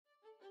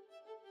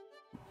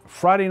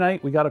Friday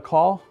night, we got a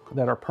call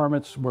that our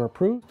permits were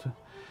approved.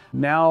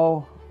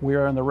 Now we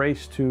are in the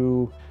race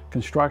to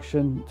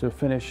construction to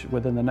finish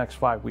within the next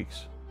 5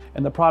 weeks.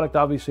 And the product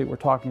obviously we're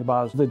talking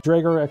about is the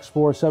Dräger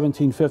X-plore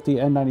 1750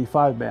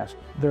 N95 mask.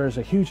 There is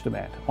a huge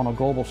demand on a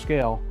global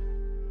scale.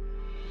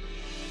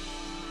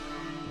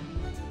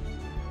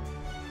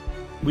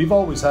 We've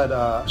always had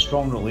a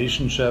strong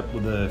relationship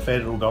with the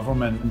federal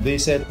government. They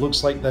said,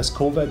 looks like this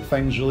COVID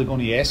thing's really going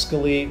to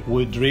escalate.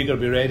 Would Dräger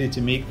be ready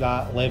to make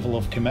that level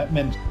of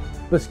commitment?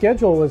 The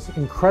schedule was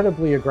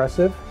incredibly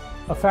aggressive.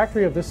 A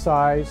factory of this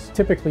size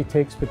typically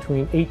takes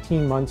between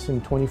 18 months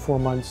and 24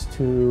 months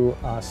to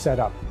set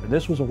up.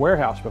 This was a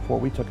warehouse before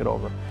we took it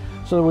over.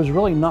 So there was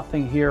really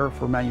nothing here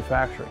for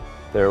manufacturing.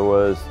 There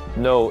was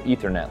no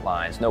Ethernet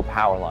lines, no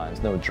power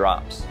lines, no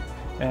drops.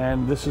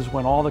 And this is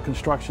when all the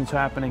construction's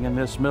happening in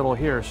this middle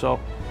here. So,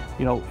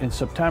 you know, in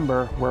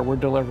September, where we're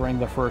delivering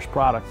the first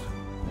product,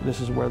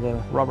 this is where the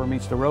rubber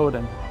meets the road,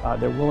 and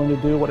they're willing to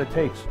do what it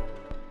takes.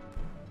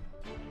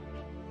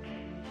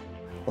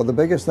 Well, the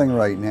biggest thing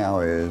right now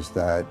is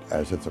that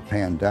as it's a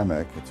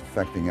pandemic, it's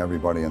affecting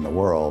everybody in the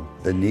world,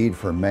 the need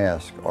for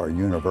masks are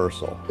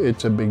universal.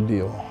 It's a big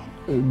deal.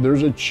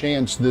 There's a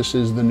chance this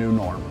is the new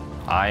norm.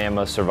 I am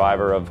a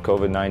survivor of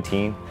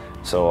COVID-19,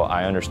 so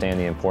I understand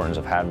the importance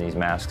of having these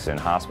masks in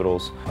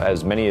hospitals.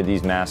 As many of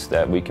these masks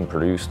that we can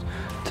produce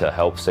to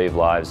help save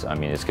lives, I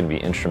mean, it's going to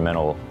be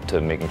instrumental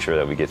to making sure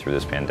that we get through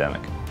this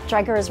pandemic.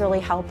 Dräger is really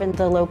helping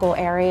the local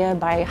area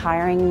by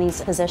hiring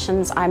these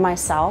positions. I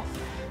myself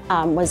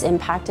was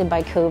impacted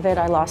by COVID.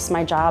 I lost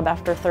my job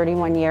after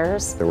 31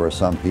 years. There were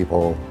some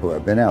people who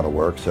have been out of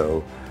work,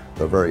 so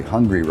they're very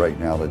hungry right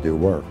now to do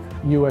work.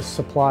 U.S.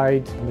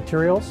 supplied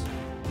materials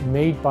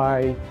made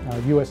by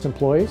U.S.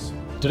 employees.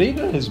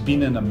 Dräger has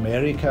been in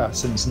America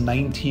since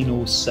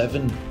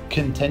 1907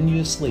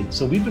 continuously,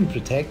 so we've been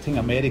protecting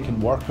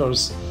American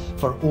workers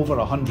for over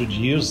 100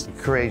 years. It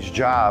creates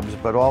jobs,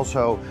 but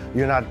also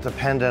you're not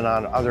dependent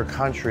on other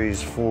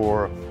countries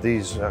for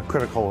these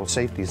critical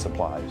safety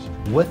supplies.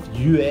 With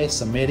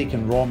US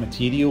American raw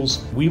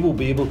materials, we will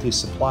be able to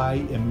supply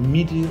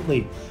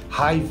immediately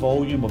high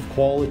volume of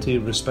quality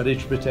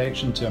respiratory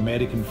protection to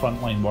American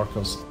frontline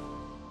workers.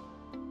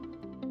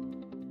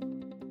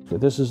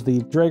 This is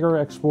the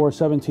Dräger X-plore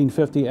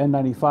 1750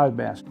 N95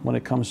 mask. When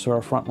it comes to our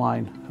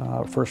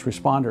frontline first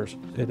responders,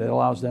 it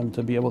allows them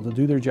to be able to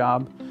do their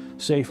job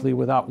safely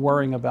without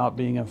worrying about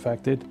being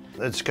infected.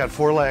 It's got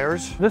 4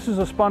 layers. This is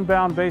a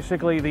spun-bound,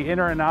 basically the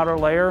inner and outer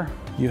layer.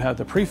 You have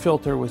the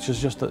pre-filter, which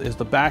is just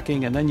the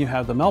backing, and then you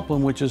have the melt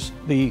bloom, which is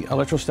the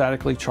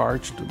electrostatically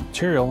charged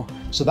material.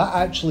 So that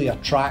actually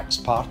attracts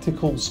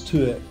particles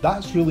to it.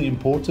 That's really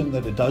important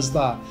that it does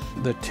that.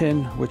 The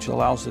tin, which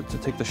allows it to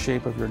take the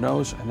shape of your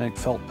nose, and then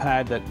felt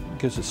pad that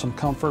gives it some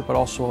comfort, but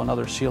also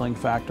another sealing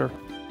factor.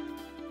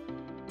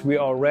 We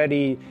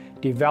already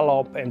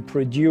develop and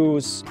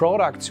produce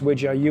products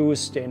which are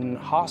used in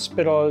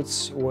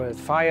hospitals with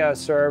fire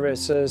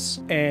services,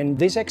 and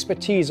this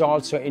expertise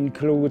also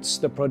includes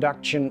the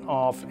production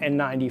of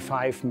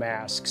N95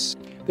 masks.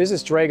 This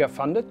is Dräger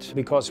funded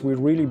because we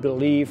really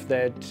believe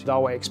that with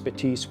our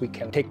expertise we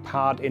can take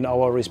part in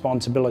our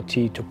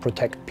responsibility to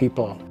protect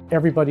people.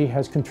 Everybody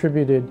has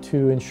contributed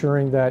to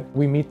ensuring that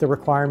we meet the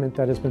requirement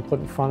that has been put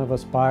in front of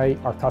us by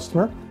our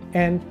customer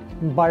and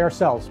by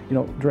ourselves. You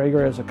know,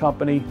 Dräger as a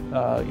company,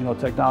 you know,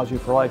 technology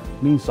for life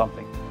means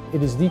something.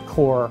 It is the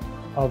core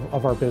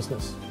of our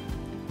business.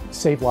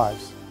 Save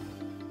lives.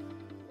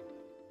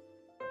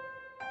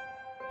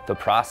 The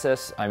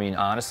process, I mean,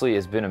 honestly,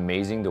 has been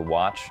amazing to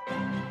watch.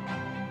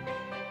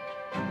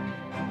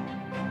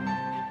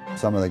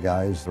 Some of the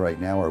guys right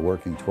now are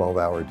working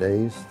 12-hour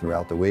days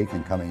throughout the week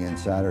and coming in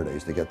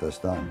Saturdays to get this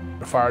done.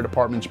 The fire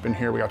department's been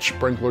here. We got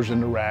sprinklers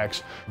in the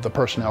racks. The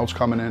personnel's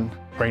coming in.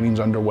 Training's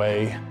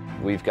underway.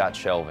 We've got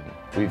shelving,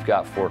 we've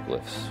got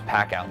forklifts,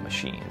 pack-out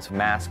machines,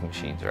 mask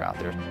machines are out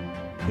there.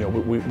 You know,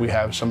 we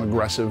have some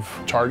aggressive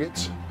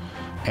targets,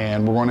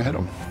 and we're going to hit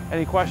them.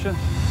 Any questions?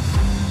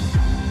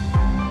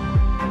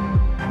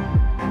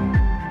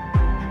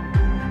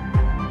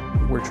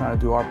 We're trying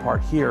to do our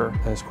part here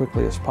as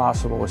quickly as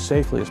possible, as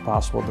safely as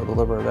possible to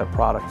deliver that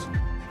product.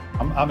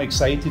 I'm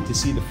excited to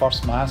see the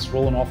first mask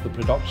rolling off the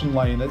production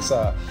line. It's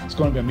going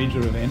to be a major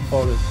event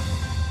for us.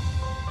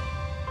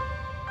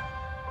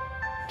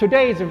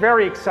 Today is a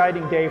very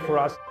exciting day for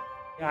us.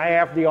 I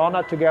have the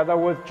honor, together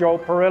with Joe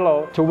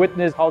Perillo, to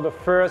witness how the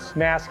first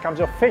mask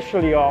comes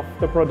officially off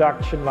the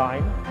production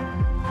line.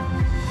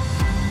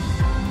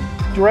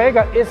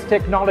 Dräger is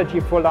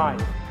technology for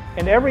life,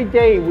 and every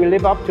day we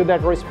live up to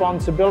that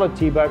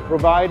responsibility by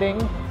providing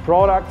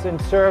products and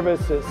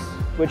services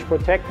which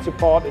protect,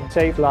 support, and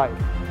save life.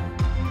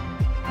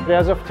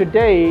 As of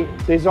today,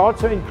 this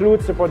also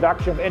includes the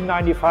production of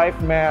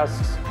N95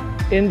 masks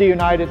in the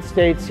United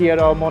States here at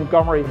our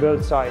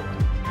Montgomeryville site.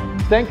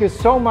 Thank you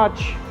so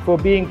much for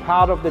being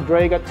part of the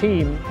Dräger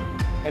team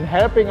and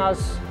helping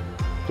us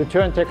to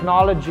turn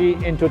technology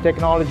into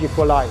technology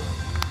for life.